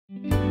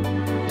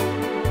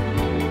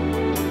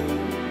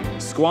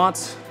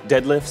Squats,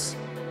 deadlifts,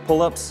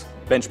 pull-ups,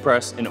 bench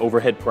press, and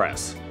overhead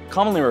press.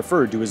 Commonly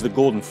referred to as the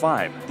Golden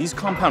Five, these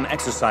compound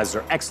exercises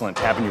are excellent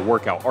to have in your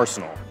workout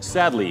arsenal.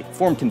 Sadly,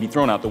 form can be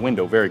thrown out the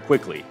window very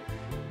quickly.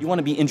 You want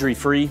to be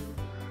injury-free?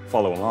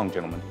 Follow along,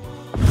 gentlemen.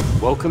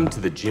 Welcome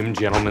to the Gym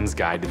Gentleman's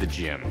Guide to the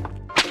Gym.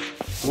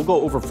 We'll go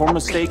over form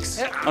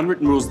mistakes,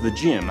 unwritten rules of the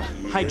gym,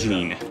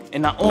 hygiene,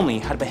 and not only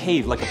how to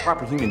behave like a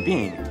proper human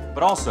being,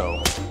 but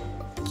also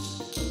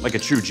like a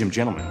true gym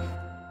gentleman.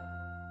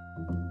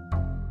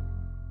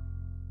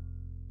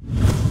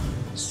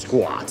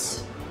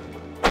 Squats.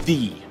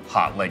 The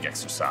hot leg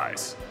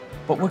exercise.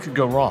 But what could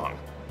go wrong?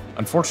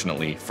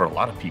 Unfortunately, for a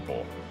lot of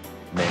people,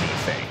 many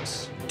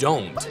things.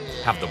 Don't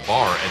have the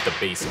bar at the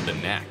base of the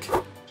neck.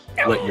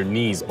 Let your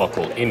knees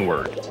buckle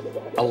inward.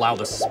 Allow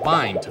the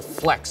spine to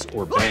flex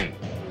or bend.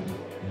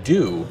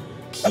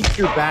 Keep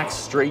your back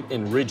straight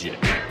and rigid.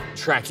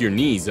 Track your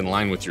knees in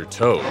line with your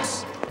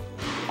toes.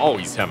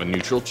 Always have a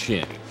neutral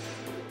chin.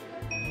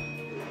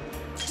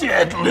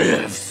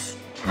 Deadlifts.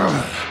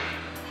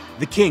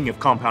 The king of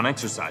compound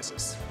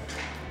exercises.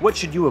 What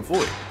should you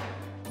avoid?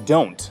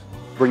 Don't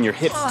bring your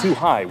hips too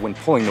high when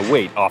pulling the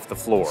weight off the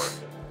floor.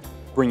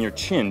 Bring your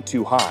chin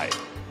too high.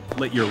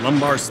 Let your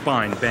lumbar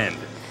spine bend.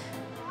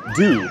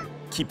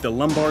 Keep the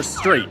lumbar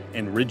straight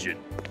and rigid.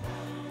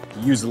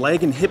 Use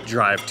leg and hip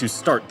drive to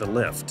start the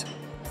lift.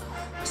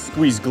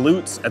 Squeeze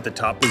glutes at the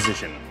top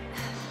position.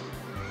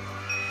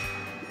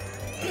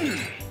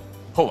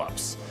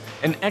 Pull-ups,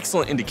 an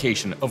excellent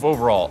indication of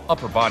overall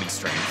upper body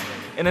strength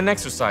and an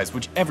exercise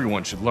which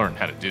everyone should learn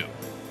how to do.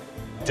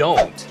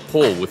 Don't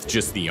pull with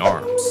just the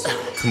arms.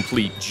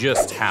 Complete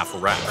just half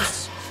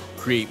reps.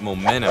 Create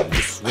momentum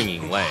with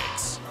swinging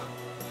legs.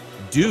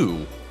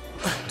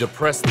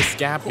 Depress the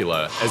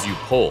scapula as you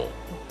pull.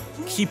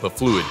 Keep a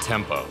fluid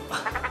tempo.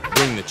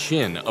 Bring the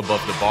chin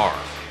above the bar.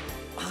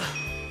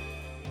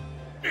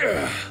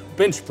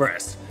 Bench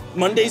press,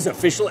 Monday's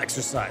official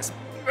exercise.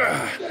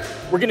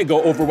 We're gonna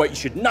go over what you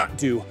should not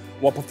do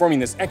while performing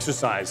this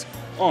exercise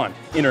on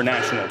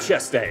International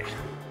Chest Day.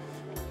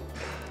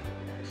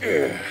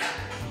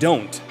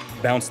 Don't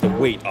bounce the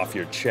weight off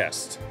your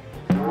chest.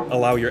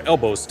 Allow your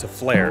elbows to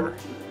flare.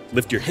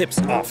 Lift your hips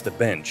off the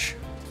bench.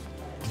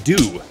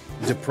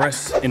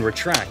 Depress and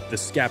retract the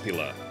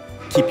scapula.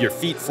 Keep your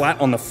feet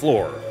flat on the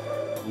floor.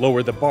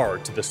 Lower the bar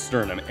to the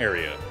sternum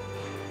area.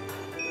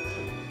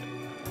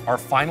 Our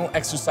final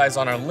exercise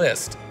on our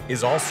list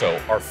is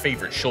also our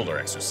favorite shoulder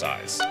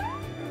exercise.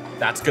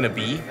 That's gonna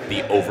be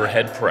the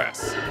overhead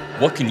press.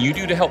 What can you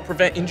do to help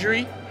prevent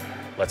injury?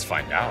 Let's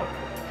find out.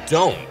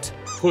 Don't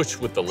push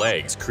with the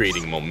legs,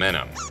 creating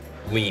momentum.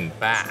 Lean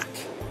back.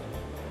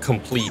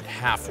 Complete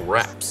half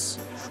reps.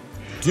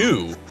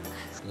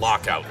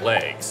 Lock out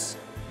legs.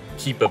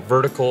 Keep a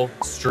vertical,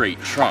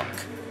 straight trunk.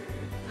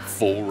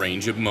 Full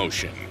range of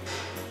motion.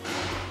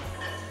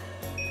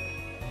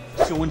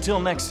 So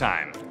until next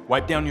time,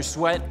 wipe down your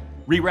sweat,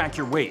 re-rack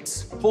your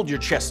weights, hold your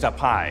chest up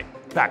high,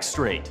 back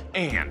straight.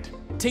 And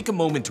take a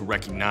moment to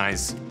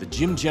recognize the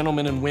gym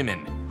gentlemen and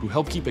women who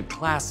help keep it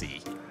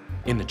classy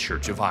in the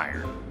Church of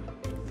Iron.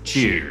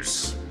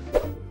 Cheers.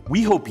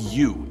 We hope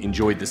you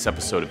enjoyed this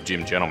episode of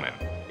Gym Gentlemen.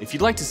 If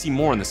you'd like to see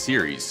more in the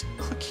series,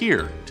 click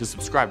here to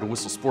subscribe to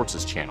Whistle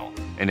Sports' channel.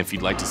 And if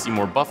you'd like to see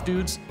more Buff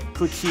Dudes,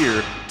 click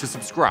here to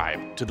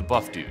subscribe to the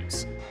Buff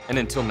Dudes. And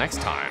until next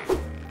time,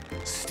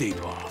 stay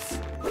buff.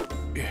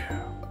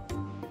 Yeah.